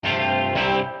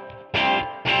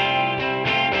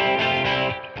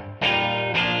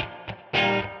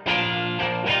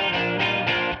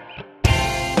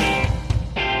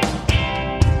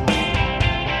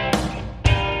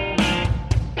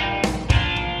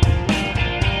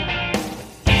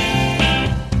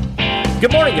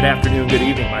Good morning, good afternoon, good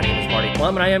evening. My name is Marty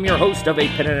Plum, and I am your host of a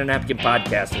Pen and a Napkin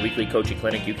podcast, a weekly coaching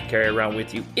clinic you can carry around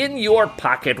with you in your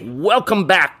pocket. Welcome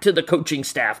back to the coaching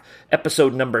staff,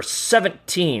 episode number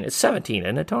 17. It's 17,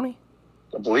 isn't it, Tony?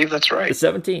 I believe that's right. It's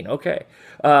 17, okay.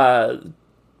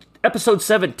 Episode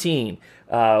 17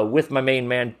 with my main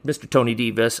man, Mr. Tony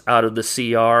Vis, out of the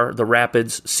CR, the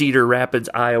Rapids, Cedar Rapids,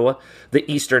 Iowa,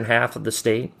 the eastern half of the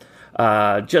state,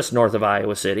 just north of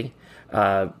Iowa City.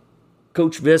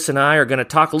 Coach Vis and I are going to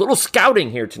talk a little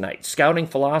scouting here tonight. Scouting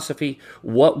philosophy,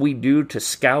 what we do to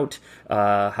scout,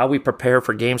 how we prepare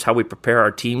for games, how we prepare our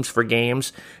teams for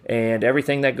games, and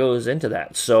everything that goes into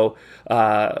that. So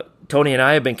Tony and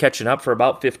I have been catching up for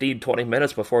about 15, 20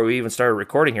 minutes before we even started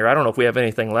recording here. I don't know if we have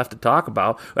anything left to talk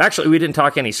about. Actually, we didn't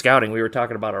talk any scouting. We were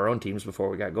talking about our own teams before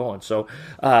we got going. So,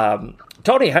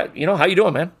 Tony, how you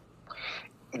doing, man?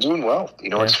 Doing well.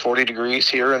 It's 40 degrees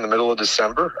here in the middle of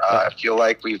December. I feel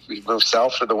like we've moved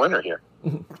south for the winter here.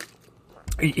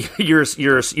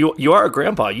 You are a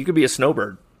grandpa. You could be a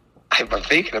snowbird. I'm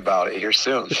thinking about it here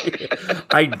soon.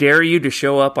 I dare you to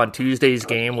show up on Tuesday's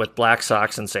game with black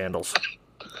socks and sandals.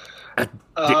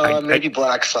 Maybe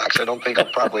black socks. I don't think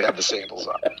I'll probably have the sandals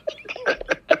on.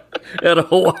 And a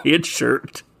Hawaiian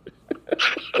shirt.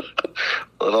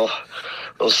 Little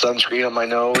sunscreen on my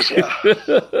nose, yeah.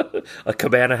 A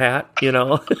cabana hat,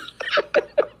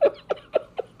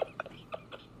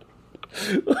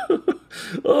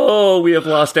 Oh, we have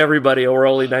lost everybody. We're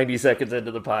only 90 seconds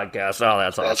into the podcast. Oh,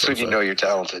 that's awesome. That's when you know you're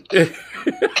talented.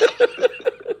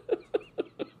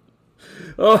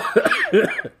 Oh,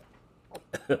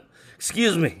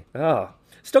 excuse me. Oh,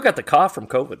 still got the cough from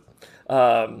COVID.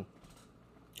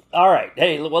 All right.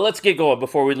 Hey, well, let's get going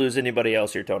before we lose anybody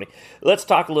else here, Tony. Let's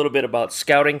talk a little bit about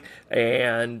scouting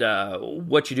and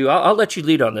what you do. I'll let you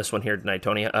lead on this one here tonight,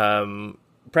 Tony.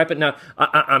 Prep it now.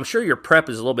 I'm sure your prep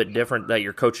is a little bit different, that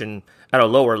you're coaching at a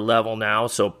lower level now,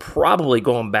 so probably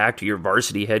going back to your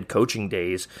varsity head coaching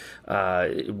days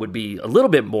would be a little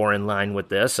bit more in line with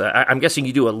this. I'm guessing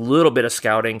you do a little bit of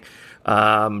scouting,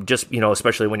 just,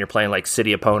 especially when you're playing like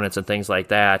city opponents and things like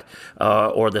that,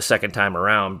 or the second time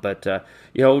around. But,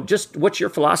 just what's your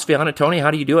philosophy on it, Tony? How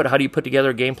do you do it? How do you put together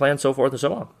a game plan, so forth and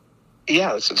so on?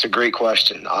 Yeah, it's a great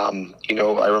question.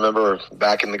 I remember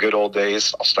back in the good old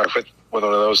days, I'll start with one of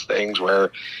those things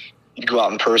where you go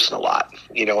out in person a lot,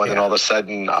 and then all of a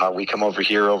sudden we come over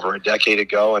here over a decade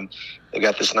ago and they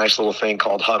got this nice little thing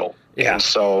called Huddle. Yeah. And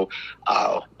so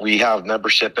we have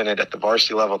membership in it at the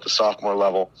varsity level, at the sophomore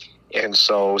level. And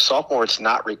so sophomore, it's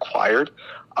not required,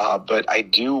 but I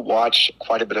do watch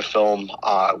quite a bit of film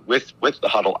with the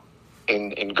Huddle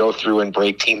and go through and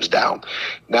break teams down.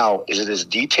 Now, is it as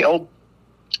detailed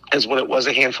as what it was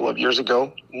a handful of years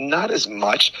ago? Not as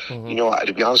much. Mm-hmm.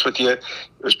 To be honest with you, there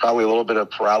was probably a little bit of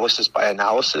paralysis by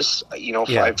analysis,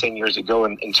 5-10 years ago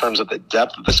in terms of the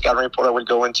depth of the scouting report I would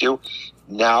go into.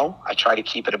 Now, I try to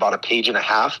keep it about a page and a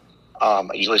half. I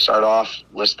usually start off,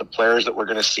 list the players that we're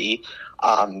going to see,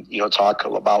 talk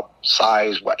about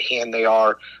size, what hand they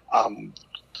are.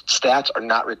 Stats are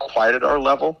not required at our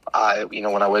level.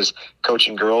 When I was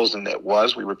coaching girls, and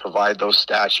we would provide those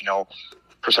stats,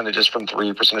 percentages from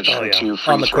 3, percentages from 2,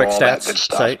 free on the throw, quick all stats that good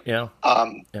stuff. Site, yeah.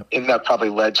 And that probably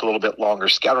led to a little bit longer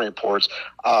scouting reports.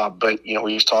 But,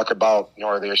 we just talk about,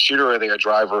 are they a shooter, are they a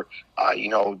driver,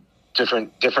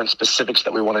 different specifics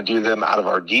that we want to do them out of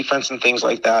our defense and things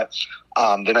like that.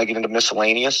 Then I get into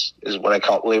miscellaneous, is what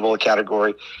I label a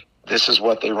category. This is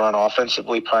what they run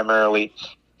offensively primarily.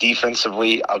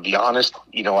 Defensively, I'll be honest,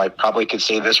 I probably could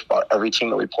say this about every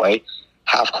team that we play.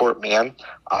 Half court man.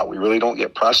 We really don't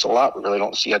get pressed a lot. We really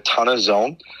don't see a ton of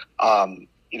zone.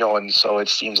 And so it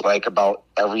seems like about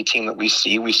every team that we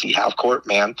see half court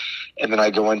man. And then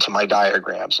I go into my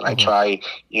diagrams and I try,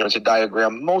 to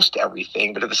diagram most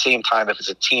everything. But at the same time, if it's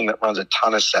a team that runs a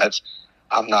ton of sets,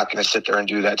 I'm not going to sit there and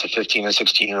do that to 15 and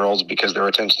 16-year-olds because their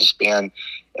attention span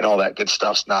and all that good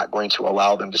stuff's not going to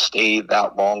allow them to stay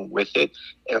that long with it.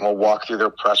 And we'll walk through their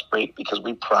press break because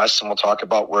we press, and we'll talk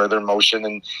about where their motion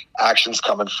and action's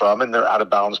coming from and their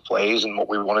out-of-bounds plays and what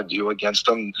we want to do against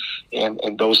them and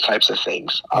those types of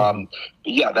things.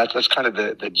 That's kind of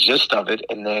the gist of it.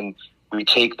 And then we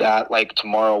take that, like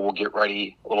tomorrow we'll get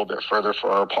ready a little bit further for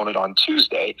our opponent on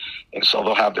Tuesday. And so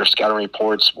they'll have their scouting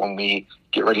reports when we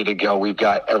get ready to go. We've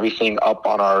got everything up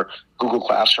on our Google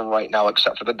Classroom right now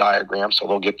except for the diagram. So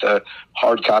they'll get the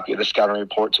hard copy of the scouting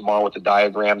report tomorrow with the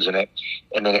diagrams in it.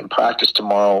 And then in practice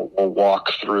tomorrow, we'll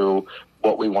walk through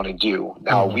what we want to do.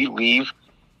 Now, we leave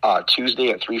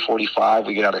Tuesday at 3:45.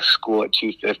 We get out of school at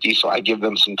 2:50. So I give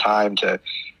them some time to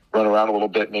run around a little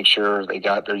bit, make sure they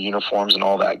got their uniforms and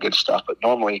all that good stuff. But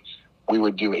normally we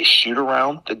would do a shoot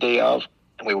around the day of,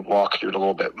 and we would walk through it a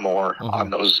little bit more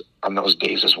on those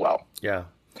days as well. Yeah.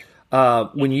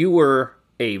 When you were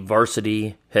a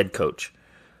varsity head coach,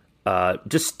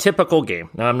 just typical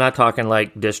game. Now, I'm not talking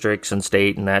like districts and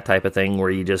state and that type of thing where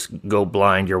you just go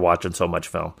blind. You're watching so much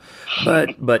film,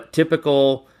 but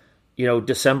typical,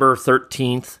 December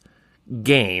 13th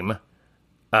game.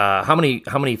 How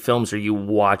many films are you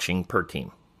watching per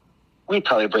team? We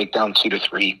probably break down 2 to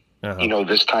 3.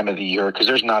 This time of the year, because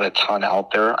there's not a ton out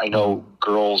there. I know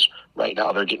girls right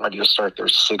now, they're getting ready to start their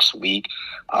 6th week.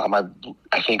 I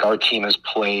think our team has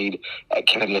played at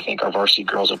Kennedy. I think our varsity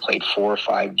girls have played 4 or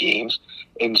 5 games.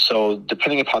 And so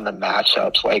depending upon the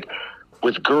matchups, like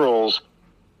with girls,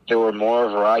 there were more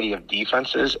variety of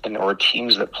defenses, and there were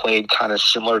teams that played kind of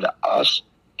similar to us.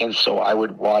 And so I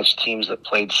would watch teams that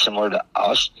played similar to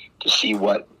us to see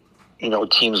what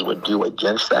teams would do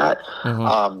against that.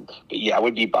 But yeah, it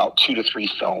would be about 2 to 3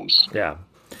 films. Yeah.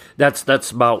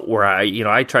 That's about where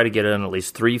I try to get in at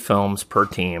least 3 films per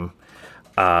team.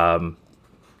 For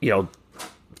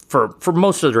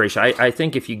most of the duration. I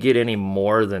think if you get any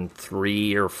more than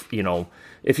 3 or,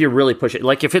 if you really push it,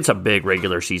 like if it's a big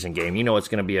regular season game, it's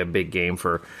going to be a big game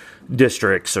for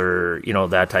districts or,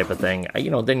 that type of thing,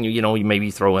 then, you maybe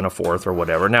throw in a 4th or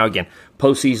whatever. Now, again,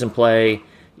 postseason play,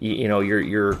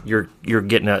 you're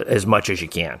getting as much as you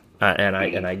can, and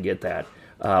I get that.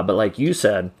 But like you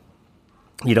said,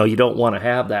 you don't want to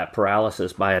have that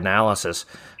paralysis by analysis,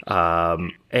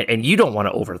 and you don't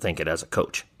want to overthink it as a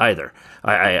coach either.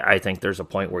 I think there's a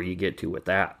point where you get to with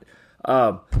that.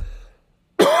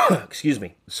 Excuse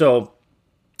me. So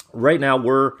right now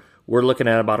we're looking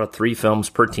at about 3 films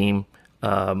per team.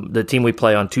 The team we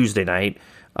play on Tuesday night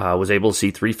was able to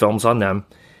see 3 films on them.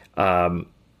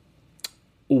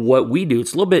 What we do,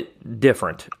 it's a little bit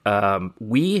different.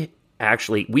 We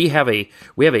have a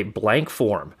blank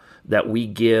form that we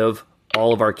give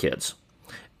all of our kids,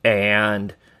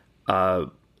 and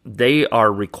they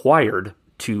are required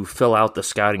to fill out the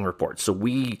scouting report. So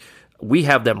we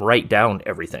have them write down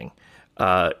everything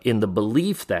in the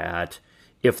belief that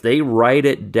if they write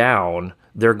it down,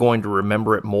 they're going to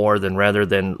remember it more rather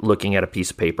than looking at a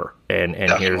piece of paper. And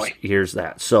here's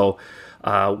that. So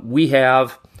we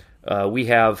have 4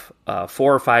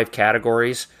 or 5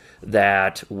 categories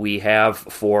that we have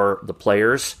for the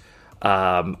players.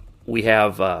 We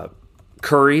have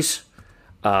Curries,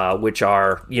 which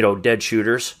are dead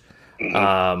shooters.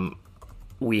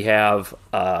 We have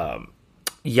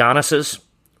Giannis's;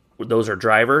 those are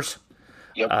drivers.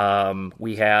 Yep.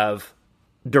 We have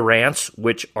Durant's,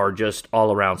 which are just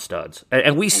all around studs,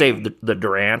 and we save the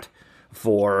Durant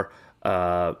for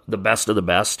the best of the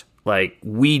best. Like,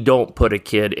 we don't put a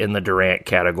kid in the Durant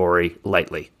category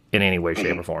lightly in any way,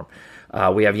 shape, or form.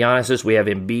 We have Giannis's, we have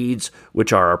Embiid's,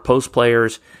 which are our post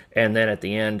players, and then at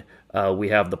the end, we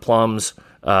have the Plums.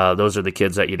 Those are the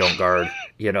kids that you don't guard,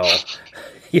 and,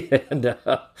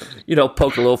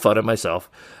 poke a little fun at myself.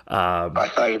 I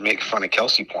thought you'd make fun of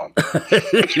Kelsey Plum.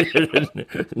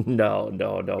 No.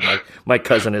 My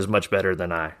cousin is much better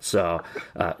than I. So,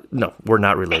 no, we're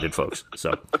not related, folks.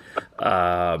 So,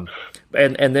 and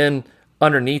then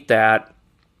underneath that,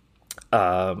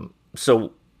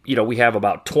 we have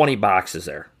about 20 boxes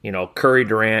there. Curry,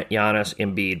 Durant, Giannis,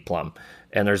 Embiid, Plum.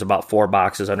 And there's about 4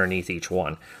 boxes underneath each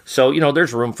one. So,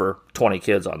 there's room for 20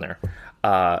 kids on there.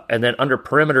 And then under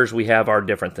perimeters, we have our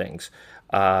different things.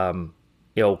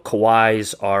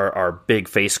 Kawhi's our big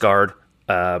face guard,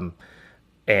 and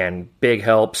big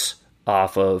helps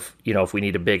off of, if we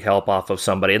need a big help off of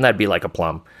somebody, and that'd be like a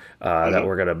Plum, that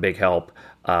we're going to big help.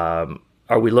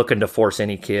 Are we looking to force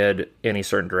any kid any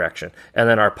certain direction? And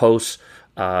then our posts,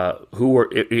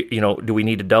 do we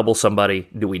need to double somebody?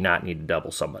 Do we not need to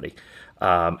double somebody?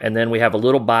 And then we have a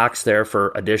little box there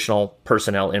for additional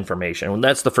personnel information. And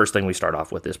that's the first thing we start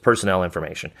off with is personnel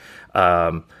information.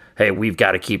 Hey, we've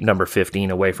got to keep number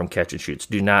 15 away from catch and shoots.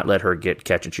 Do not let her get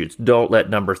catch and shoots. Don't let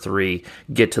number 3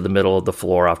 get to the middle of the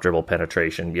floor off dribble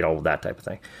penetration, that type of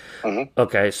thing.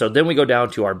 Okay, so then we go down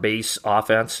to our base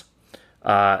offense,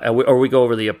 we go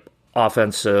over the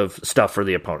offensive stuff for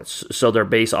the opponents. So their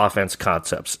base offense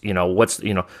concepts,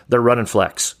 they're running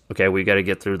flex. Okay, we got to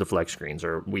get through the flex screens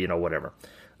or whatever.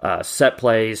 Set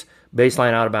plays,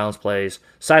 baseline out of bounds plays,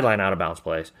 sideline out of bounds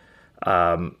plays.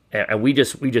 And we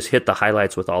just hit the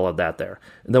highlights with all of that there.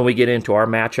 And then we get into our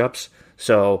matchups.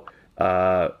 So,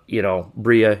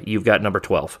 Bria, you've got number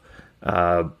 12.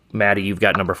 Maddie, you've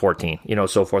got number 14,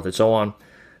 so forth and so on.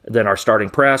 Then our starting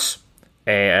press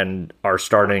and our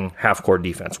starting half-court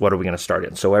defense. What are we going to start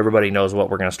in? So everybody knows what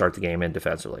we're going to start the game in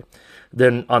defensively.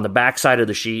 Then on the back side of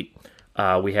the sheet,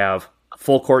 we have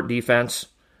full-court defense,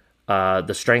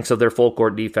 the strengths of their full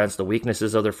court defense, the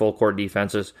weaknesses of their full court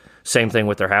defenses. Same thing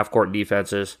with their half court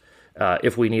defenses.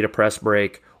 If we need a press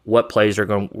break, what plays we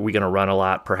going to run a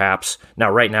lot, perhaps.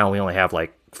 Now, right now, we only have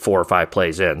like 4 or 5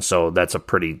 plays in, so that's a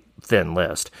pretty thin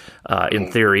list.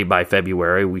 In theory, by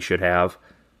February, we should have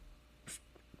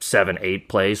 7, 8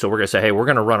 plays. So we're going to say, hey, we're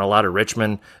going to run a lot of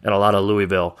Richmond and a lot of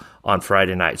Louisville on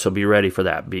Friday night. So be ready for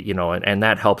that. And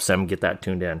that helps them get that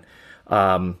tuned in.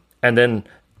 And then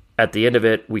at the end of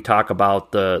it, we talk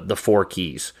about the 4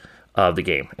 keys of the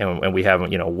game, and we have,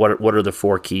 what are the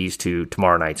 4 keys to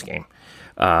tomorrow night's game.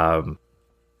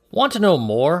 Want to know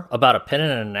more about a pen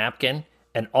and a napkin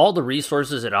and all the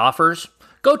resources it offers?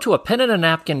 Go to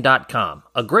apenandanapkin.com,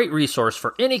 a great resource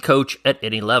for any coach at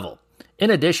any level. In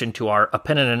addition to our A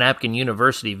Pen and a Napkin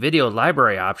University video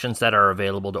library options that are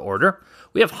available to order,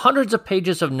 we have hundreds of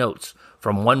pages of notes,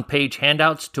 from one-page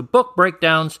handouts to book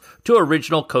breakdowns to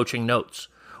original coaching notes.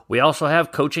 We also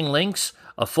have coaching links,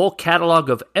 a full catalog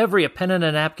of every A Pen and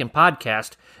a Napkin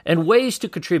podcast, and ways to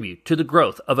contribute to the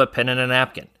growth of A Pen and a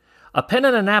Napkin.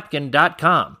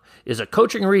 apenandanapkin.com is a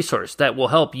coaching resource that will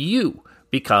help you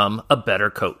become a better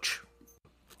coach.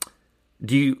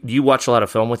 Do you watch a lot of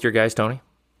film with your guys, Tony?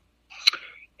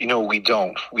 We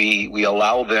don't. We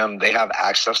allow them. They have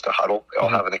access to Huddle. They all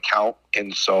have an account,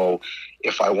 and so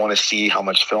if I want to see how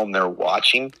much film they're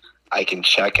watching, I can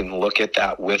check and look at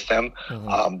that with them.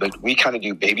 But we kind of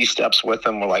do baby steps with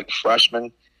them. We're like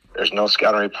freshmen. There's no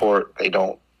scouting report. They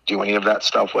don't do any of that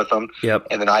stuff with them. Yep.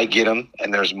 And then I get them,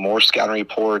 and there's more scouting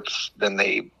reports than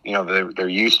they're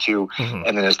used to.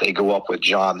 And then as they go up with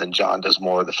John, then John does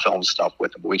more of the film stuff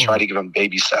with them. But we try to give them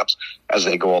baby steps as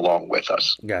they go along with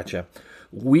us. Gotcha.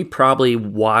 We probably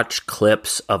watch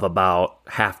clips of about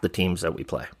half the teams that we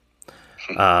play.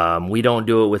 We don't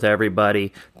do it with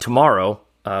everybody. Tomorrow,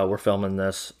 we're filming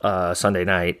this Sunday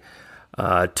night.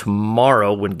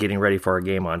 Tomorrow, when getting ready for our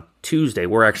game on Tuesday,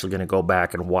 we're actually going to go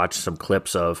back and watch some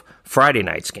clips of Friday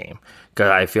night's game, because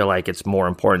I feel like it's more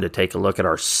important to take a look at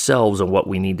ourselves and what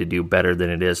we need to do better than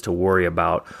it is to worry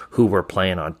about who we're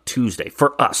playing on Tuesday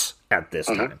for us at this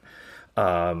time.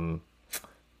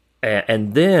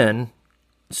 And then,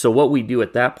 so what we do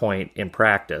at that point in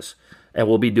practice, and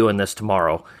we'll be doing this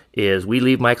tomorrow, is we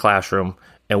leave my classroom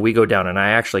and we go down, and I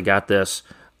actually got this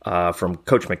from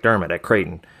Coach McDermott at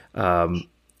Creighton.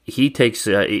 He takes.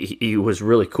 He was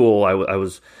really cool. I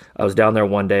was down there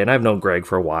one day, and I've known Greg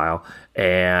for a while,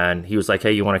 and he was like,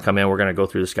 "Hey, you want to come in? We're going to go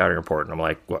through the scouting report." And I'm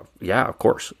like, "Well, yeah, of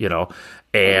course,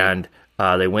 And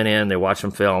they went in, they watched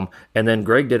some film, and then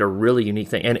Greg did a really unique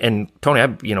thing. And Tony,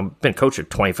 I've been coaching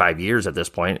 25 years at this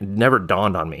point. It never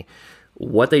dawned on me.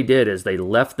 What they did is they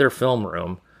left their film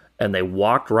room and they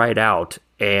walked right out,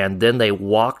 and then they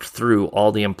walked through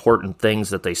all the important things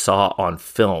that they saw on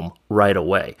film right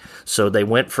away. So they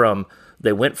went from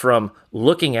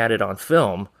looking at it on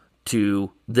film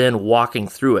to then walking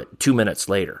through it 2 minutes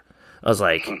later. I was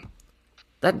like,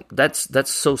 that's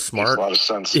so smart. Makes a lot of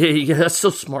sense. Yeah, that's so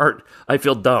smart. I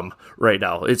feel dumb right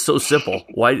now. It's so simple.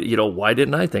 Why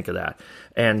didn't I think of that?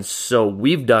 And so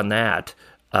we've done that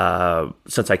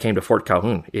since I came to Fort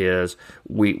Calhoun. Is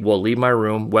we'll leave my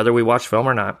room, whether we watch film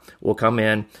or not. We'll come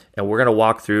in and we're going to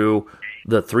walk through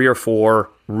the 3 or 4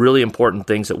 really important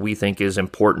things that we think is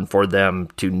important for them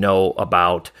to know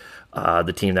about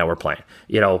the team that we're playing.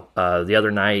 The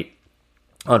other night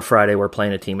on Friday, we're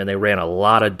playing a team and they ran a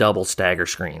lot of double stagger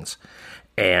screens.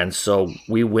 And so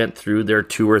we went through their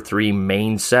 2 or 3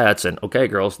 main sets and, okay,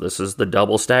 girls, this is the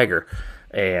double stagger.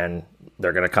 And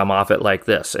they're going to come off it like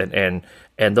this. And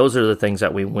those are the things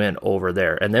that we went over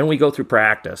there. And then we go through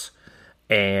practice.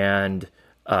 And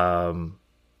then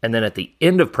at the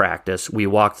end of practice, we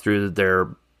walk through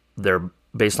their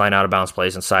baseline out of bounds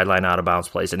plays and sideline out of bounds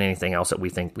plays and anything else that we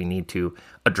think we need to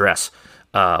address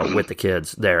with the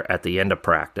kids there at the end of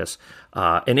practice.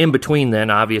 And in between then,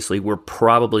 obviously, we're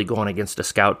probably going against a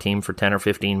scout team for 10 or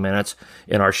 15 minutes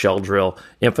in our shell drill,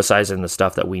 emphasizing the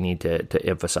stuff that we need to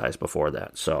emphasize before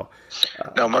that. So,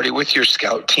 now, Marty, with your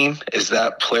scout team, is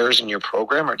that players in your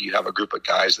program, or do you have a group of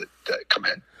guys that come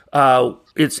in?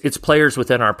 It's players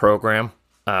within our program.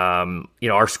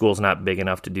 Our school's not big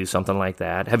enough to do something like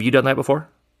that. Have you done that before?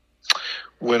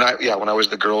 When I was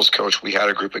the girls coach, we had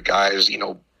a group of guys,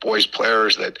 boys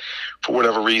players that for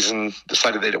whatever reason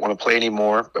decided they didn't want to play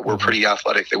anymore, but were pretty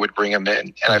athletic. They would bring them in.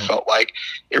 And I felt like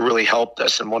it really helped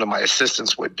us. And one of my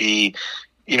assistants would be,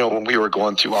 when we were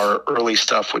going through our early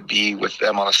stuff, would be with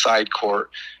them on a side court,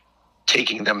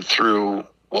 taking them through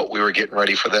what we were getting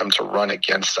ready for them to run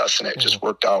against us. And it just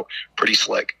worked out pretty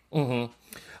slick. What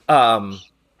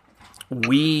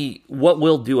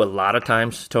we'll do a lot of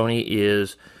times, Tony,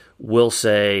 is we'll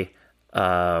say,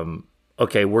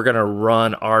 okay, we're going to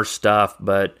run our stuff,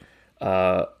 but,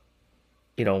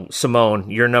 Simone,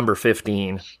 you're number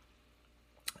 15.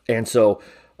 And so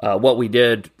what we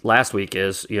did last week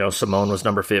is, Simone was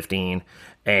number 15,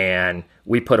 and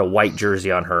we put a white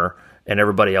jersey on her, and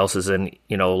everybody else is in,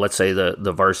 let's say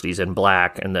the varsity's in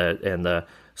black and the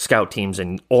scout team's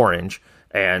in orange.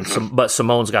 But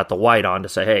Simone's got the white on to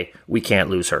say, hey, we can't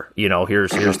lose her.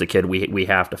 Here's the kid we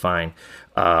have to find.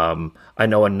 I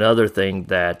know another thing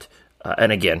that,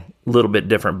 and again, a little bit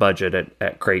different budget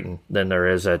at Creighton than there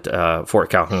is at Fort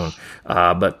Calhoun.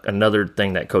 But another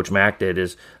thing that Coach Mack did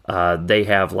is they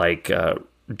have like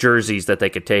jerseys that they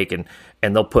could take and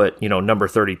they'll put, number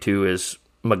 32 is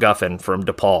McGuffin from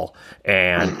DePaul,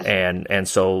 and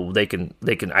so they can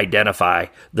identify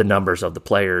the numbers of the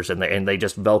players, and they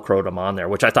just Velcroed them on there,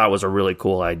 which I thought was a really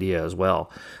cool idea as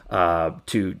well,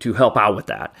 to help out with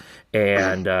that.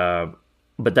 And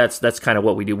but that's kind of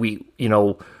what we do. We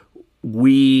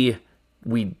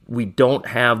don't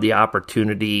have the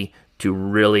opportunity to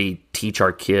really teach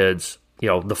our kids,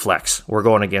 the flex. We're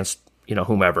going against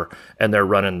whomever, and they're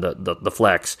running the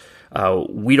flex.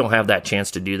 We don't have that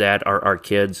chance to do that. Our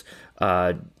kids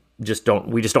just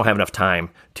don't have enough time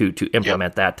to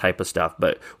implement that type of stuff.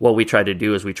 But what we try to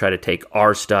do is we try to take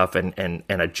our stuff and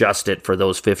adjust it for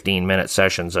those 15-minute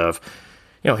sessions of,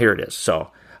 here it is.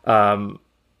 So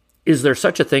is there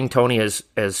such a thing, Tony, as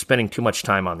spending too much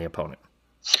time on the opponent?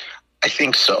 I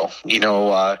think so.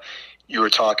 You were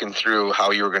talking through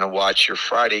how you were going to watch your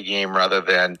Friday game rather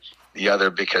than the other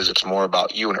because it's more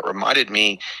about you. And it reminded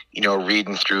me,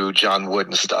 reading through John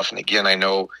Wooden stuff. And again, I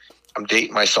know I'm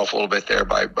dating myself a little bit there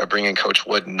by bringing Coach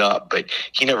Wooden up, but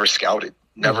he never scouted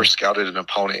an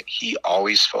opponent. He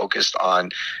always focused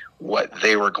on what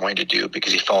they were going to do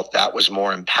because he felt that was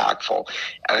more impactful.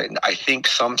 And I think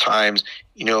sometimes,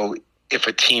 if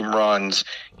a team runs,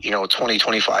 20,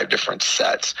 25 different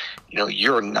sets,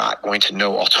 you're not going to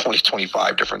know all 20,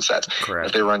 25 different sets. Correct.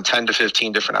 If they run 10 to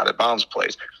 15 different out of bounds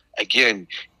plays, again,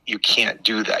 you can't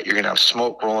do that. You're going to have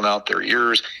smoke rolling out their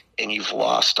ears and you've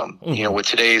lost them. Mm-hmm. With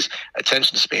today's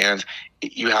attention spans,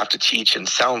 you have to teach in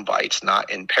sound bites,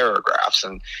 not in paragraphs.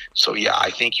 And so, yeah,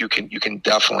 I think you can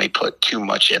definitely put too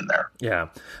much in there. Yeah.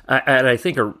 And I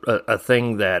think a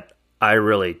thing that I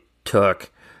really took,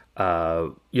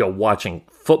 watching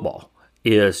football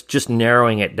is just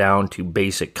narrowing it down to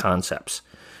basic concepts.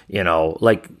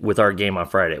 Like with our game on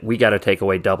Friday, we got to take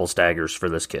away double staggers for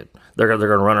this kid. They're going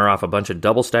to run her off a bunch of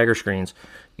double stagger screens.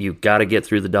 You got to get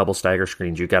through the double stagger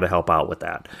screens. You got to help out with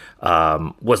that.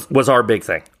 Was our big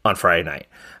thing on Friday night.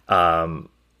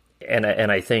 And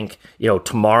I think,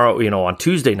 tomorrow, on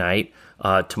Tuesday night,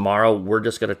 tomorrow we're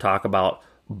just going to talk about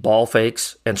ball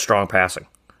fakes and strong passing.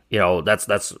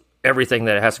 That's everything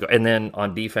that it has to go. And then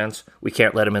on defense, we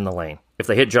can't let them in the lane. If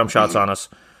they hit jump shots on us,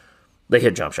 they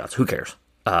hit jump shots. Who cares?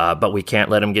 But we can't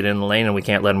let them get in the lane, and we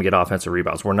can't let them get offensive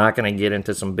rebounds. We're not going to get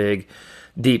into some big,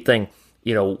 deep thing.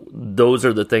 Those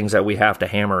are the things that we have to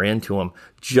hammer into them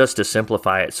just to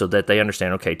simplify it so that they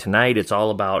understand, okay, tonight it's all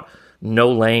about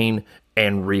no lane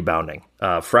and rebounding.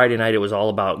 Friday night it was all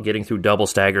about getting through double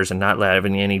staggers and not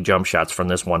having any jump shots from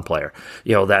this one player.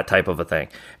 That type of a thing.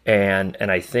 And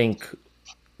I think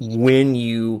when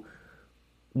you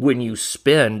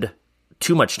spend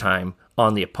too much time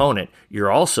on the opponent, you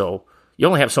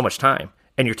only have so much time,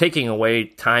 and you're taking away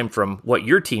time from what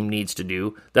your team needs to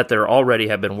do that they already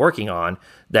have been working on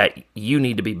that you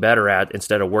need to be better at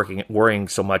instead of worrying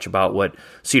so much about what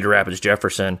Cedar Rapids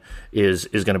Jefferson is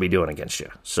going to be doing against you.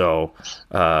 So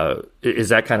is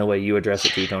that kind of the way you address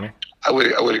it too, Tony? I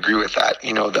would agree with that.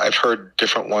 I've heard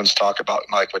different ones talk about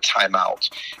like with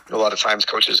timeouts. A lot of times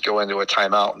coaches go into a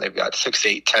timeout and they've got 6,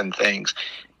 8, 10 things.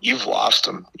 You've lost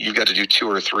them. You've got to do 2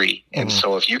 or 3. And Mm-hmm.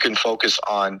 so if you can focus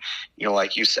on,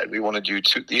 like you said, we want to do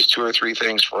these 2 or 3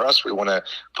 things for us. We want to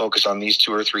focus on these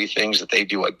 2 or 3 things that they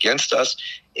do against us.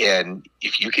 And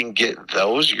if you can get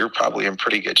those, you're probably in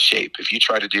pretty good shape. If you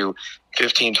try to do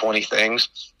 15, 20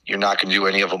 things, you're not going to do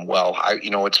any of them well.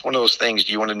 It's one of those things.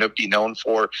 Do you want to be known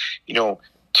for, 2,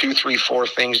 3, 4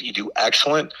 things that you do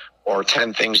excellent or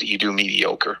 10 things that you do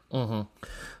mediocre?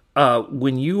 Mm-hmm.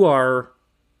 When you are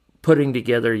putting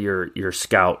together your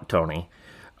scout, Tony,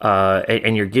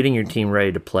 and you're getting your team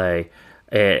ready to play,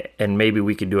 and maybe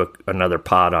we could do another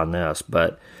pod on this,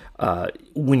 but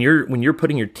when you're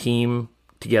putting your team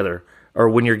together or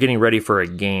when you're getting ready for a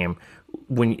game,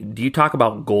 do you talk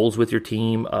about goals with your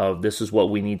team of this is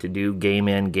what we need to do game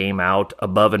in, game out,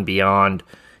 above and beyond,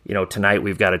 tonight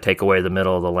we've got to take away the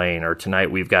middle of the lane, or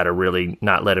tonight we've got to really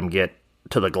not let them get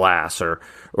to the glass or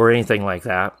anything like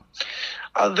that?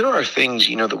 There are things,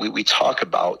 that we talk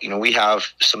about. We have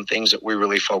some things that we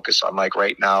really focus on. Like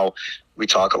right now, we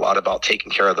talk a lot about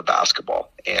taking care of the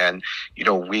basketball. And,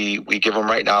 we give them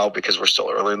right now, because we're still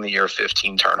early in the year,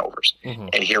 15 turnovers. Mm-hmm.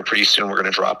 And here pretty soon we're going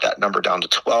to drop that number down to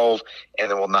 12, and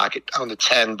then we'll knock it down to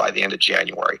 10 by the end of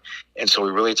January. And so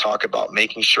we really talk about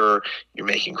making sure you're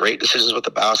making great decisions with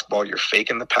the basketball. You're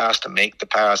faking the pass to make the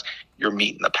pass. You're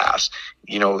meeting the pass.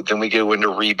 Then we go into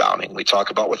rebounding. We talk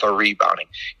about with our rebounding.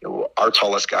 Our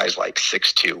tallest guy is like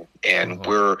 6'2", and Mm-hmm.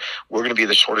 we're going to be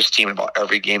the shortest team in about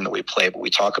every game that we play. But we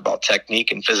talk about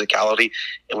technique and physicality,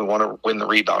 and we want to win the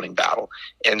rebounding battle.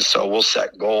 And so we'll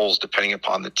set goals depending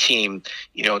upon the team,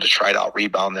 to try to out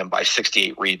rebound them by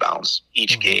 68 rebounds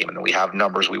each Mm-hmm. game. And then we have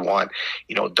numbers we want,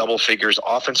 double figures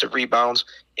offensive rebounds,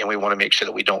 and we want to make sure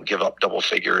that we don't give up double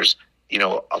figures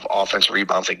of offensive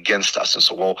rebounds against us. And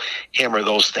so we'll hammer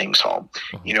those things home.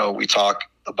 Mm-hmm. We talk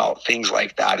about things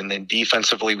like that. And then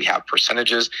defensively, we have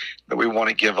percentages that we want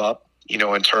to give up,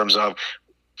 in terms of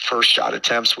first shot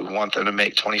attempts. We want them to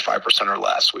make 25% or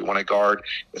less. We want to guard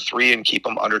the three and keep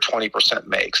them under 20%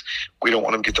 makes. We don't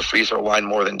want them to get the free throw line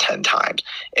more than 10 times.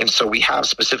 And so we have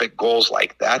specific goals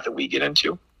like that we get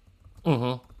into.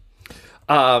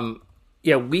 Mm-hmm.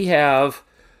 Yeah, we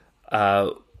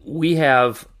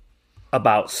have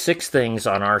about 6 things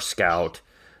on our scout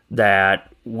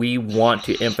that we want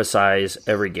to emphasize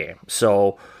every game.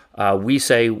 So we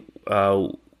say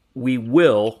we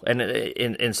will, and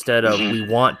instead of we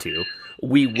want to,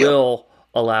 we will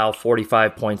allow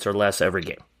 45 points or less every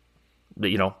game.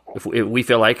 If we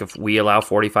feel like if we allow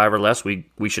 45 or less, we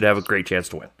should have a great chance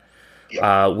to win.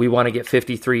 We want to get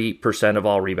 53% of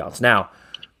all rebounds. Now,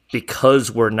 because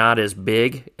we're not as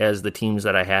big as the teams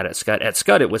that I had at Scud. At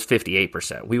Scud, it was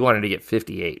 58%. We wanted to get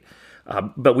 58,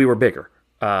 but we were bigger.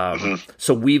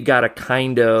 So we've got to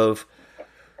kind of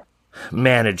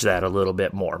manage that a little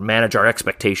bit more, manage our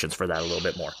expectations for that a little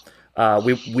bit more.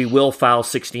 We will foul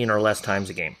 16 or less times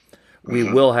a game. We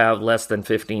will have less than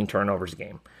 15 turnovers a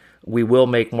game. We will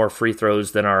make more free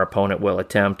throws than our opponent will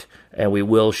attempt, and we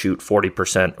will shoot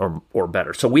 40% or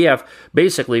better. So we have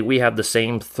the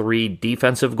same 3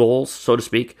 defensive goals, so to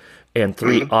speak, and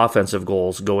 3 offensive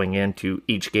goals going into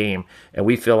each game. And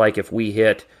we feel like if we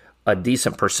hit a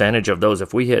decent percentage of those,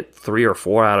 if we hit 3 or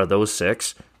 4 out of those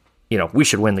 6, we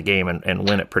should win the game and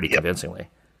win it pretty convincingly.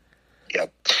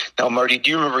 Yep. Now, Marty,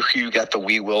 do you remember who you got the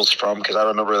We Wills from? Because I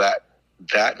remember that,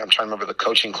 and I'm trying to remember the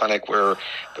coaching clinic where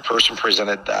the person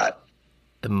presented that.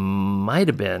 It might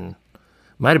have been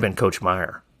Coach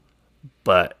Meyer,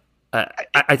 but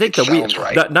I think that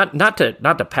right.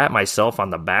 not to pat myself on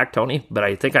the back, Tony, but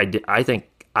I think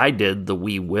I did the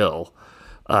we will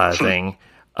thing.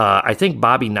 I think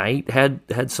Bobby Knight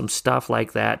had some stuff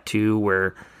like that too,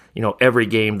 where every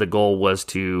game the goal was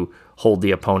to hold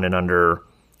the opponent under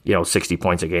 60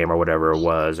 points a game or whatever it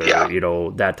was, or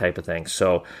that type of thing.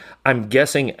 So I'm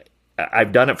guessing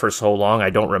I've done it for so long, I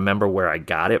don't remember where I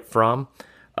got it from.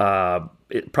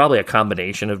 Probably a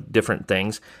combination of different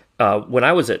things. When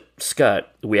I was at Scud,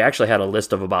 we actually had a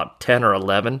list of about 10 or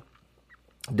 11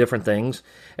 different things,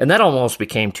 and that almost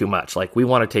became too much. Like, we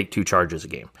want to take 2 charges a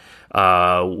game,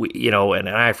 and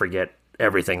I forget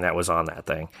everything that was on that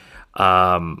thing.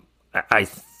 I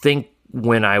think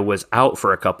when I was out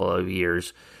for a couple of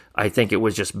years, I think it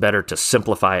was just better to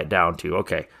simplify it down to,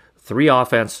 okay, 3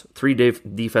 offense, 3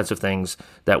 defensive things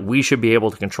that we should be able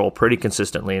to control pretty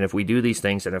consistently. And if we do these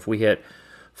things, and if we hit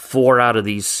 4 out of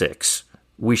these 6,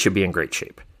 we should be in great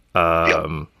shape.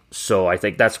 So I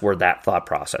think that's where that thought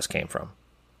process came from.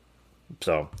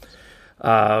 So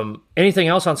anything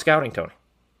else on scouting, Tony?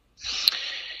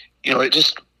 It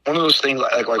just, one of those things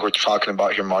like we're talking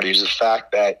about here, Marty, is the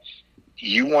fact that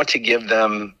you want to give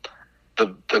them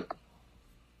the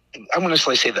I'm going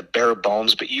to say the bare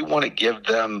bones, but you want to give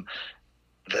them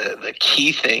the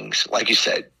key things, like you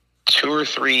said, 2 or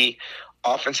 3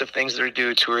 offensive things they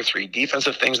do, 2 or 3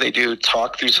 defensive things they do,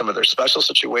 talk through some of their special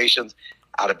situations,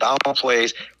 out of bound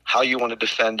plays, how you want to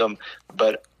defend them.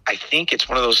 But I think it's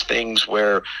one of those things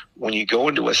where when you go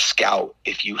into a scout,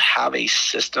 if you have a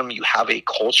system, you have a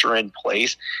culture in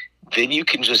place, then you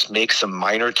can just make some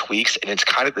minor tweaks, and it's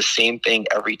kind of the same thing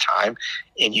every time,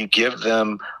 and you give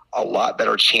them a lot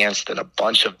better chance than a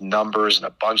bunch of numbers and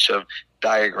a bunch of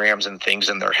diagrams and things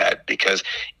in their head. Because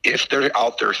if they're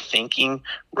out there thinking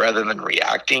rather than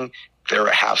reacting, they're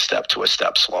a half step to a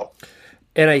step slow.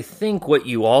 And I think what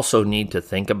you also need to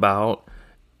think about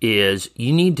is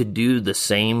you need to do the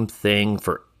same thing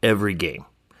for every game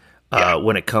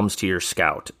when it comes to your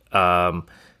scout.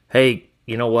 Hey,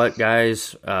 you know what,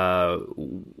 guys?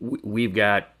 We've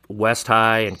got West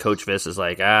High, and Coach Vis is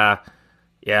like,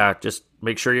 just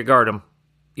make sure you guard them.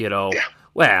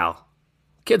 Well,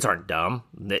 kids aren't dumb.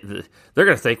 They're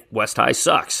going to think West High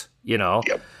sucks,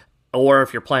 Yep. Or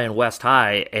if you're playing West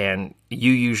High and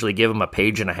you usually give them a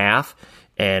page and a half,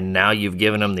 and now you've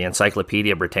given them the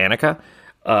Encyclopedia Britannica,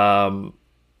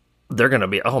 they're going to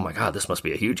be, oh my God, this must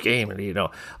be a huge game. And,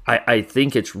 I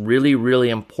think it's really, really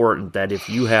important that if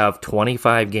you have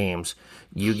 25 games,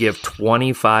 you give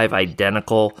 25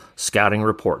 identical scouting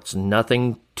reports.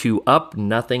 Nothing too up,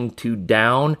 nothing too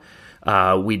down.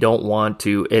 We don't want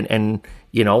to, and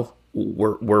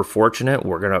we're fortunate.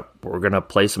 We're gonna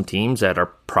play some teams that are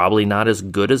probably not as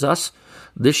good as us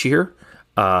this year.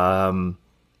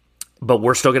 But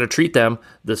we're still going to treat them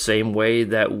the same way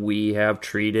that we have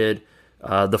treated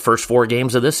the first 4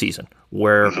 games of this season,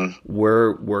 where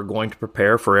we're going to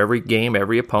prepare for every game,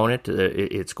 every opponent.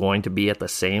 It's going to be at the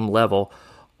same level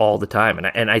all the time,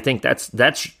 and I think that's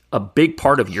a big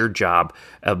part of your job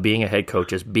of being a head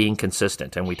coach is being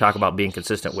consistent. And we talk about being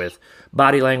consistent with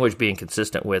body language, being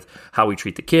consistent with how we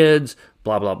treat the kids,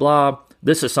 blah blah blah.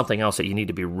 This is something else that you need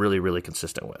to be really, really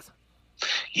consistent with.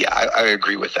 Yeah, I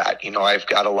agree with that. I've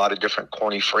got a lot of different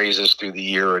corny phrases through the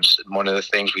year. It's one of the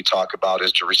things we talk about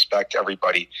is to respect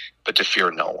everybody, but to fear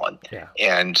no one. Yeah.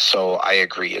 And so I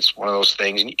agree. It's one of those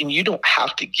things, and you don't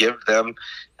have to give them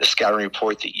the scouting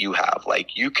report that you have.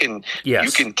 Like you can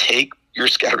take your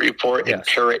scouting report and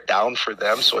pare it down for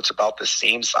them so it's about the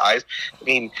same size. I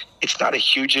mean, it's not a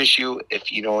huge issue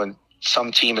if in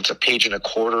some team it's a page and a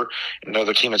quarter, and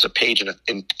another team it's a page and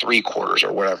 3/4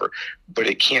 or whatever. But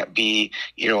it can't be,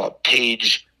 a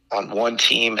page on one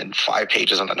team and 5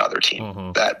 pages on another team.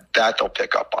 Mm-hmm. That they'll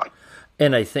pick up on.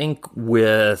 And I think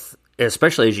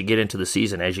especially as you get into the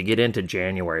season, as you get into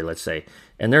January, let's say,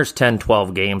 and there's 10,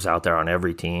 12 games out there on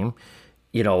every team,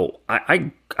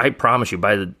 I promise you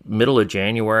by the middle of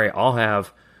January, I'll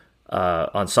have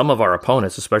on some of our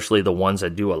opponents, especially the ones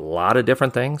that do a lot of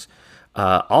different things,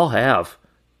 I'll have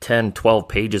 10, 12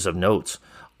 pages of notes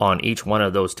on each one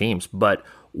of those teams. But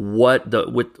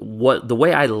the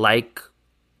way I like,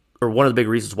 or one of the big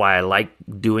reasons why I like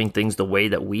doing things the way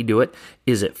that we do it,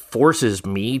 is it forces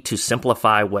me to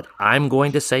simplify what I'm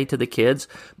going to say to the kids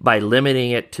by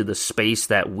limiting it to the space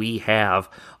that we have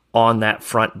on that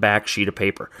front back sheet of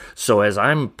paper. So as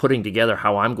I'm putting together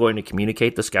how I'm going to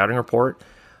communicate the scouting report,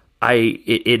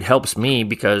 it helps me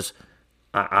because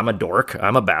I'm a dork.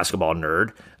 I'm a basketball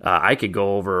nerd. I could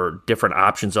go over different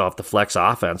options off the flex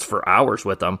offense for hours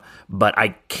with them, but I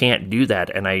can't do that.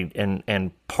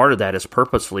 And part of that is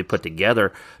purposefully put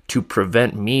together to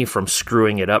prevent me from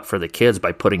screwing it up for the kids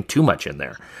by putting too much in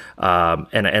there.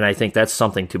 And I think that's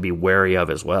something to be wary of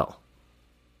as well.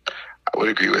 I would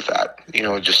agree with that.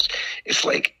 It's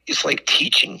like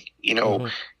teaching. Mm-hmm.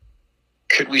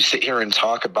 Could we sit here and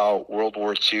talk about World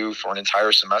War II for an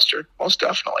entire semester? Most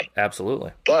definitely.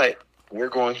 Absolutely. But we're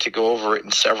going to go over it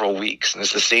in several weeks. And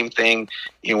it's the same thing,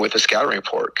 with a scouting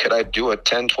report. Could I do a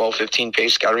 10, 12,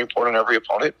 15-page scouting report on every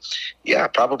opponent? Yeah,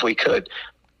 probably could.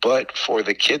 But for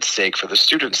the kids' sake, for the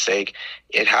students' sake,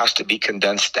 it has to be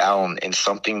condensed down in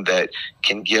something that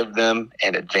can give them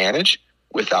an advantage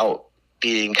without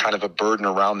being kind of a burden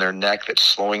around their neck that's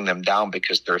slowing them down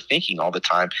because they're thinking all the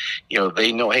time.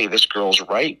 They know, hey, this girl's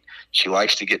right. She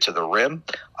likes to get to the rim.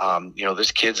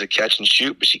 This kid's a catch and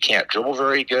shoot, but she can't dribble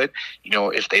very good.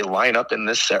 If they line up in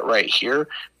this set right here,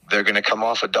 they're going to come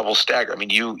off a double stagger. I mean,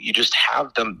 you just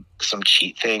have them some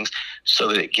cheat things so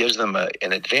that it gives them an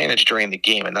advantage during the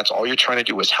game. And that's all you're trying to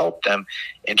do is help them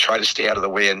and try to stay out of the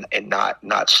way and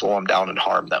not slow them down and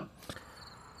harm them.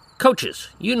 Coaches,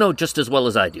 you know just as well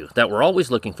as I do that we're always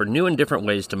looking for new and different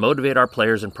ways to motivate our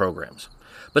players and programs.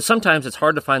 But sometimes it's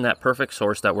hard to find that perfect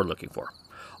source that we're looking for.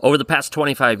 Over the past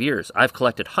 25 years, I've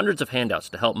collected hundreds of handouts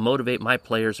to help motivate my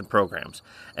players and programs,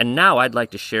 and now I'd like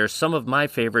to share some of my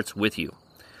favorites with you.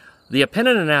 The A Pen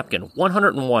and a Napkin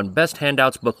 101 Best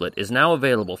Handouts booklet is now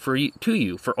available to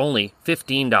you for only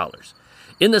 $15.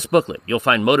 In this booklet, you'll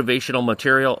find motivational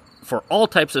material for all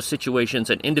types of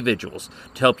situations and individuals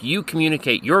to help you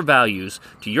communicate your values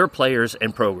to your players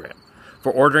and program.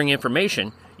 For ordering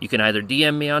information, you can either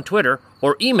DM me on Twitter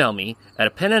or email me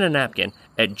at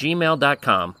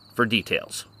apenandanapkin@gmail.com for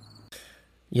details.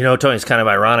 Tony, it's kind of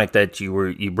ironic that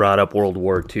you brought up World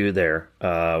War II there.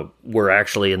 We're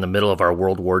actually in the middle of our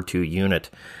World War II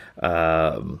unit.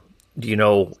 Do you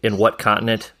know in what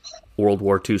continent World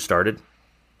War II started?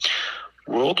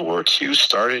 World War II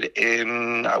started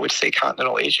in, I would say,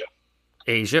 continental Asia.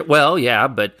 Asia? Well, yeah,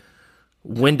 but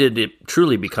when did it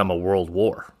truly become a world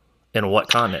war? In what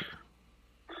continent?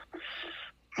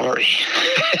 Marty.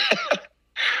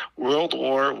 World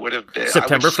War would have been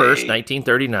September 1st,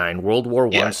 1939. World War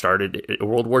I started.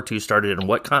 World War II started in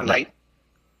what continent?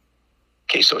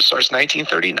 Okay, so it starts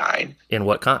 1939. In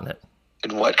what continent?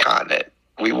 In what continent?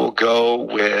 We will go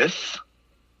with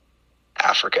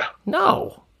Africa.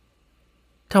 No.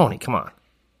 Tony, come on.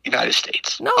 United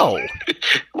States. No.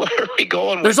 Where are we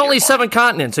going? There's only 7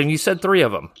 continents, and you said 3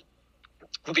 of them.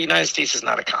 Well, the United States is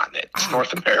not a continent. It's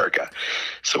North America.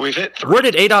 So we've hit 3. Where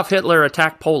did Adolf Hitler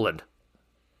attack Poland?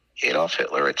 Adolf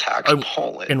Hitler attacked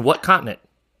Poland. In what continent?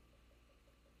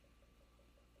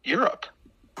 Europe.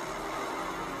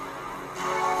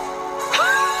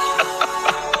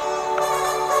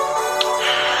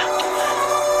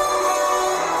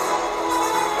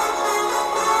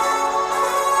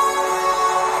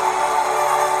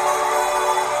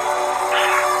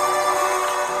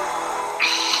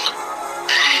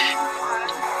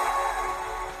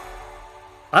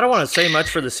 I don't want to say much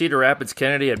for the Cedar Rapids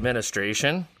Kennedy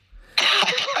administration.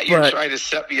 You're trying to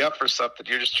set me up for something.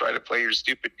 You're just trying to play your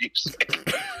stupid music.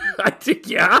 I think,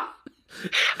 yeah.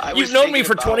 You've known me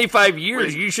for 25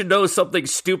 years. You should know something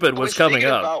stupid was coming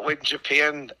up. About when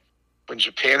Japan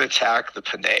attacked the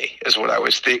Panay is what I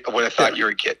was what I thought you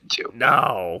were getting to.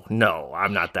 No,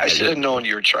 I'm not that. I should have known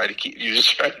you were trying to you're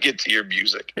just trying to get to your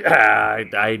music.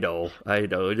 I know.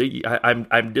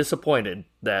 I'm disappointed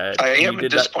that I am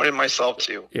disappointed myself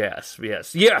too. Yes.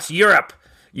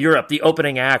 Europe, the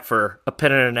opening act for A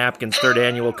Pen and a Napkin's 3rd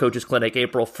annual Coaches Clinic,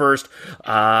 April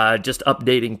 1st. Just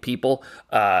updating people.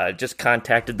 Just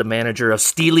contacted the manager of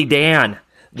Steely Dan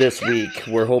this week.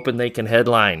 We're hoping they can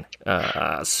headline.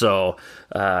 So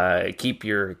keep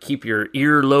your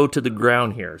ear low to the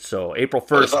ground here. So April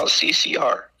 1st. What about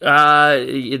CCR?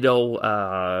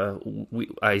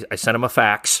 I sent him a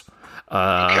fax.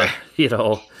 Okay.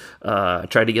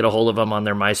 Tried to get a hold of them on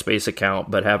their MySpace account,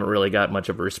 but haven't really got much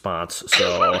of a response.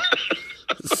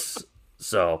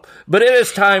 But it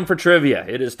is time for trivia.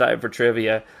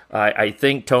 I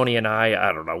think Tony and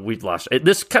I don't know, we've lost it.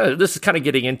 This is kind of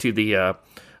getting into the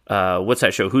what's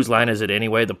that show? Whose Line Is It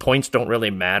Anyway? The points don't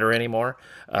really matter anymore.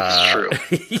 That's true.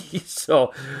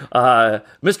 So,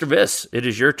 Mr. Vis, it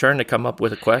is your turn to come up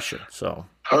with a question. So,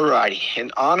 all righty.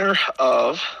 In honor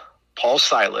of Paul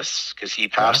Silas, because he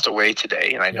passed away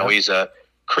today, and I know he's a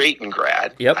Creighton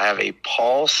grad. Yep. I have a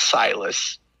Paul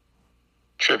Silas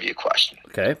trivia question.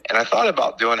 Okay. And I thought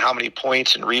about doing how many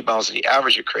points and rebounds did he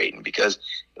average at Creighton, because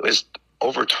it was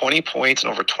over 20 points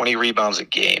and over 20 rebounds a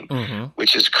game,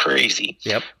 which is crazy.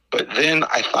 Yep. But then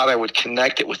I thought I would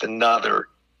connect it with another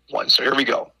one. So here we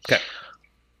go. Okay.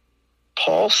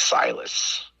 Paul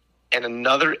Silas and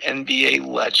another NBA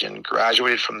legend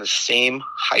graduated from the same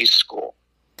high school.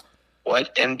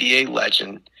 What NBA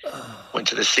legend went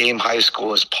to the same high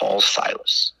school as Paul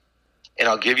Silas? And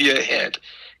I'll give you a hint,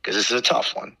 because this is a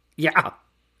tough one. Yeah.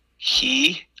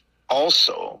 He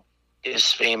also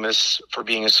is famous for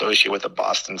being associated with the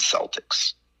Boston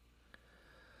Celtics.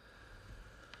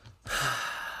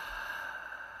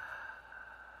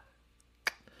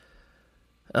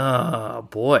 Oh,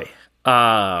 boy.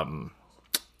 Can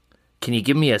you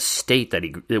give me a state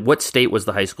what state was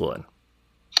the high school in?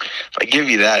 If I give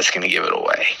you that, it's going to give it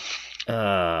away.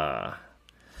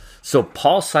 So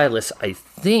Paul Silas, I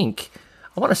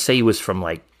want to say he was from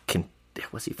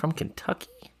was he from Kentucky?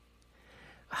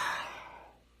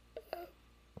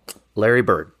 Larry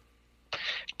Bird.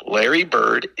 Larry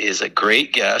Bird is a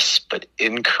great guess, but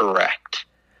incorrect.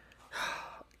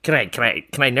 Can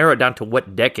I narrow it down to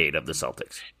what decade of the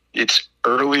Celtics? It's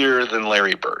earlier than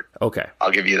Larry Bird. Okay.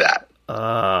 I'll give you that.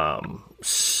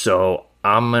 So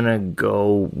I'm going to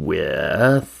go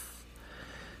with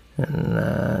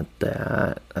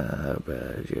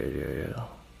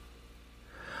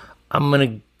I'm going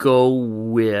to go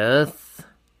with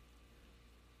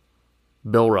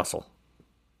Bill Russell.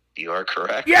 You are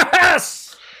correct.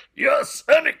 Yes,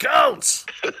 and it counts.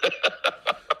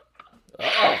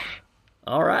 Oh,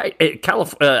 all right.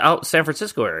 Out San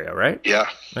Francisco area, right? Yeah.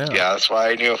 That's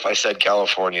why I knew if I said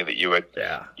California that you would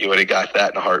have got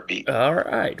that in a heartbeat. All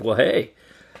right. Well, hey,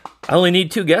 I only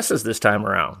need 2 guesses this time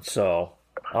around. So,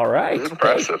 all right. That's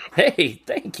impressive. Hey,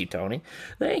 thank you, Tony.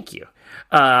 Thank you.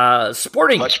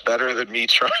 Sporting. Much better than me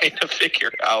trying to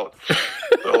figure out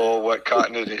what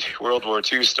continent World War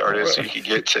II started so you could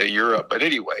get to Europe. But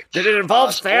anyway. Did it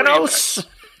involve Thanos? Events.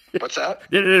 What's that?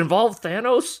 Did it involve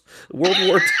Thanos? World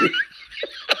War II?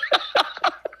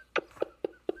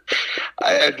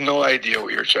 I had no idea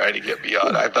what you were trying to get me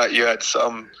on. I thought you had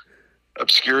some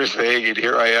obscure thing, and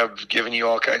here I am giving you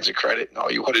all kinds of credit, and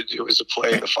all you want to do is to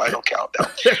play the final countdown.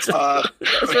 That's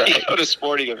right. Go to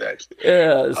sporting events.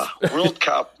 Yes. World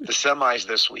Cup, the semis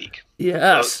this week.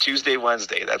 Yes. Tuesday,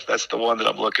 Wednesday. That's the one that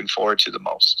I'm looking forward to the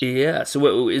most. Yeah.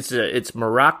 So it's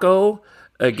Morocco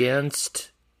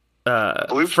against I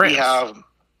believe France. we have,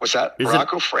 what's that?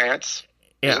 Morocco, France,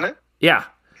 isn't it? Yeah.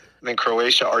 And then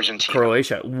Croatia, Argentina.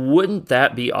 Croatia. Wouldn't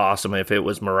that be awesome if it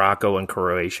was Morocco and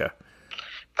Croatia?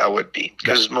 That would be.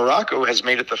 Because Morocco has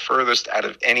made it the furthest out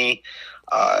of any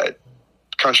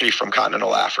country from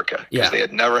continental Africa. Because they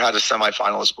had never had a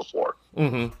semifinalist before.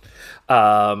 Mm-hmm.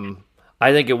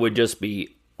 I think it would just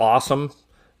be awesome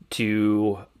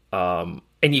to... and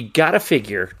you got to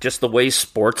figure, just the way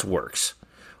sports works,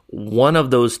 one of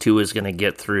those two is going to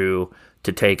get through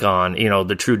to take on,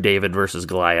 the true David versus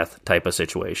Goliath type of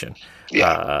situation.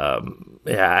 Yeah.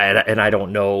 And I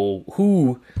don't know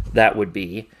who that would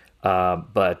be,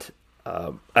 but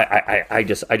I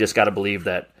just got to believe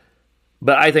that.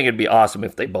 But I think it'd be awesome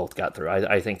if they both got through.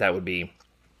 I think that would be.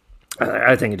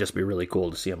 I think it'd just be really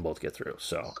cool to see them both get through.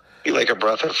 So be like a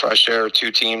breath of fresh air.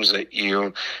 Two teams that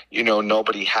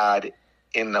nobody had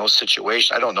in those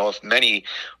situations. I don't know if many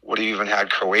would have even had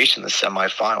Croatia in the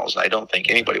semifinals. I don't think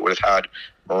anybody would have had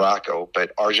Morocco,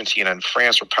 but Argentina and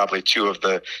France were probably two of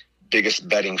the biggest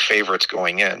betting favorites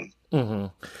going in. Mm-hmm.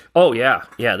 Oh yeah.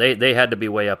 They had to be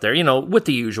way up there. With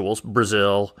the usuals,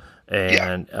 Brazil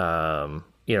and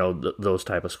those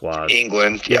type of squads.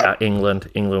 England,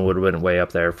 England would have been way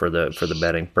up there for the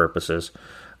betting purposes.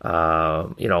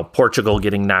 Portugal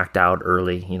getting knocked out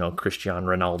early. Cristiano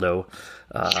Ronaldo.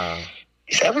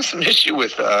 He's having some issue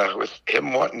with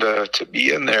him wanting to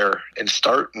be in there and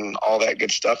start and all that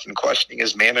good stuff, and questioning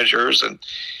his managers, and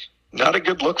not a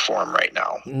good look for him right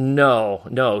now. No,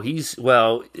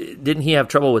 didn't he have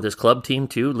trouble with his club team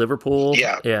too? Liverpool?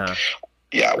 Yeah.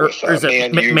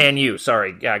 With Man U.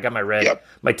 Sorry, I got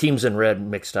my teams in red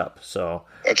mixed up. So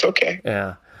that's okay.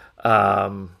 Yeah,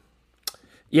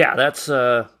 that's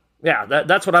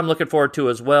what I'm looking forward to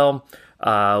as well.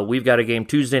 We've got a game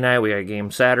Tuesday night. We got a game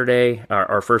Saturday. Not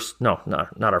our first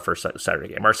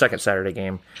Saturday game. Our second Saturday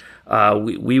game.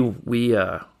 We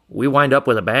wind up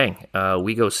with a bang.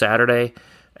 We go Saturday,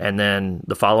 and then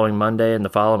the following Monday and the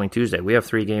following Tuesday. We have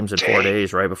 3 games in 4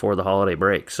 days right before the holiday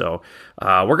break. So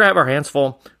we're gonna have our hands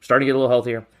full. Starting to get a little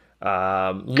healthier.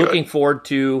 Looking forward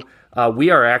to. We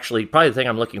are actually probably the thing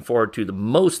I'm looking forward to the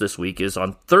most this week is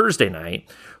on Thursday night.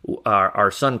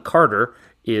 Our son Carter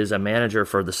is a manager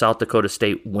for the South Dakota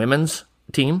State women's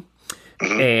team,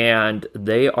 and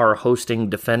they are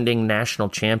hosting defending national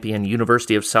champion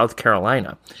University of South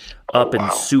Carolina up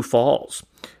in Sioux Falls.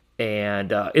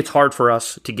 And it's hard for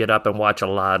us to get up and watch a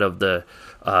lot of the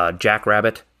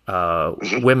Jackrabbit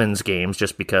women's games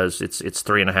just because it's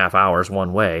 3.5 hours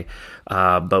one way.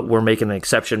 But we're making an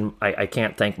exception. I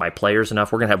can't thank my players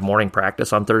enough. We're going to have morning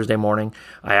practice on Thursday morning.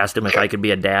 I asked them if I could be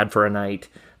a dad for a night.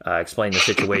 Explain the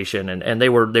situation, and they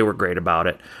were great about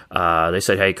it. They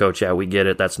said, "Hey, Coach, we get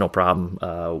it. That's no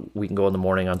problem. We can go in the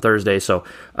morning on Thursday." So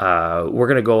we're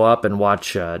going to go up and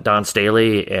watch Don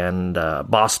Staley and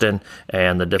Boston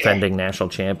and the defending national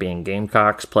champion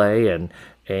Gamecocks play,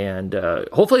 and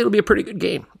hopefully it'll be a pretty good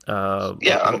game.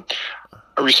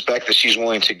 I respect that she's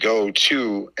willing to go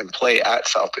to and play at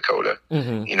South Dakota.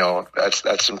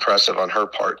 That's impressive on her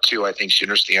part too. I think she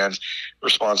understands the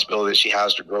responsibility that she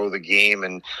has to grow the game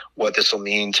and what this will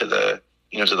mean to the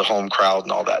to the home crowd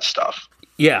and all that stuff.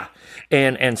 Yeah,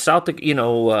 and South,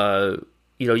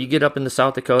 you get up into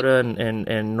South Dakota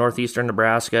and northeastern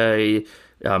Nebraska.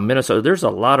 Minnesota, there's a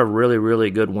lot of really,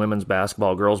 really good women's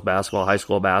basketball, girls basketball, high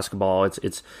school basketball.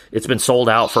 It's been sold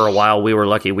out for a while. We were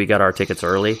lucky we got our tickets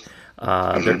early.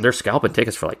 They're scalping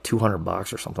tickets for like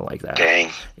 $200 or something like that. Dang.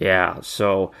 Yeah.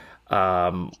 So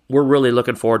we're really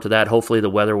looking forward to that. Hopefully the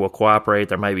weather will cooperate.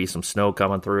 There might be some snow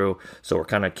coming through, so we're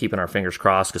kind of keeping our fingers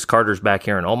crossed because Carter's back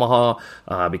here in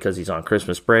Omaha because he's on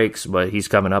Christmas breaks, but he's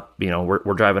coming up.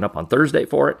 We're driving up on Thursday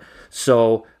for it.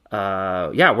 So.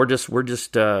 We're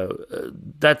just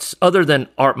that's other than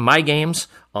my games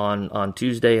on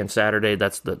Tuesday and Saturday.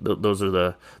 That's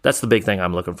the big thing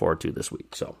I'm looking forward to this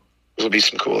week. So it'll be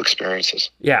some cool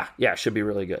experiences. Yeah, should be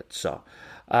really good. So,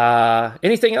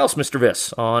 anything else, Mr.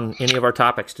 Vis, on any of our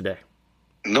topics today?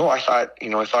 No, I thought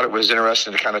it was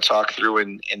interesting to kind of talk through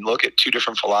and look at 2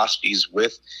 different philosophies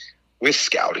with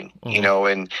scouting,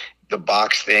 and the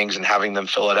box things and having them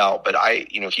fill it out. But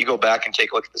if you go back and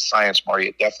take a look at the science, Marty,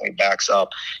 it definitely backs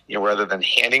up, rather than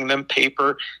handing them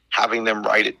paper, having them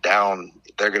write it down,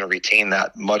 they're going to retain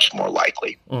that much more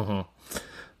likely. Mm-hmm.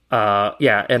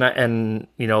 And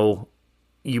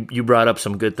you brought up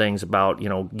some good things about,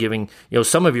 giving,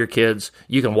 some of your kids,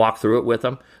 you can walk through it with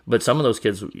them, but some of those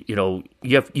kids, you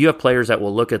have players that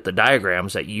will look at the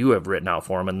diagrams that you have written out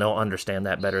for them and they'll understand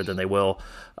that better than they will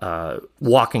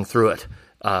walking through it.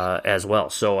 As well.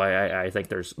 So I think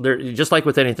there's just like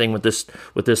with anything with this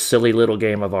silly little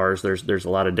game of ours, there's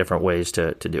a lot of different ways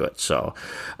to do it. So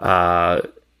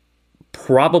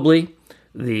probably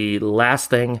the last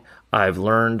thing I've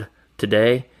learned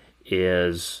today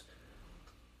is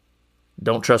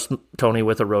don't trust Tony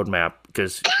with a roadmap,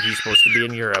 because he's supposed to be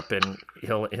in Europe and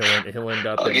he'll end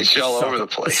up in all over the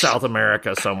place. South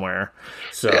America somewhere.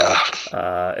 So,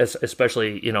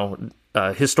 especially,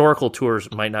 historical tours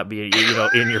might not be,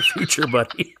 in your future,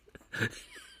 buddy.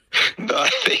 No, I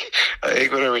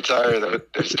think when I retire, the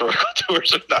historical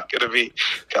tours are not going to be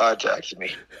contacting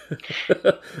me.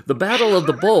 The Battle of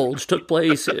the Bulge took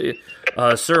place,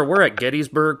 sir, we're at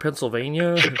Gettysburg,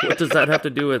 Pennsylvania. What does that have to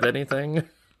do with anything?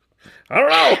 I don't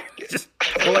know. Just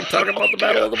I like talking about the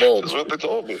Battle of the Bulge. That's what they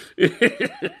told me.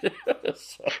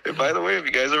 And by the way, have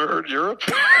you guys ever heard of Europe?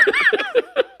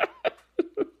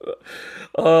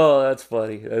 Oh, that's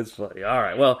funny. That's funny. All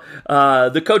right. Well,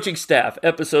 the coaching staff,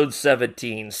 episode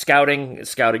 17, scouting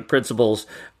principles,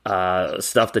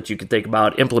 stuff that you can think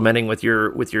about implementing with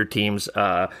your teams.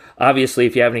 Obviously,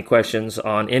 if you have any questions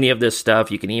on any of this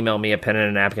stuff, you can email me at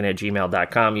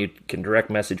penandnapkin@gmail.com. You can direct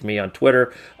message me on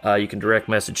Twitter. You can direct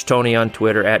message Tony on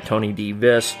Twitter at Tony D.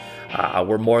 Vis.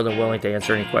 We're more than willing to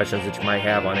answer any questions that you might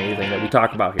have on anything that we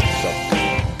talk about here.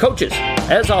 So, coaches,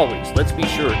 as always, let's be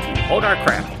sure to hold our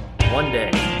craft one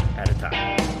day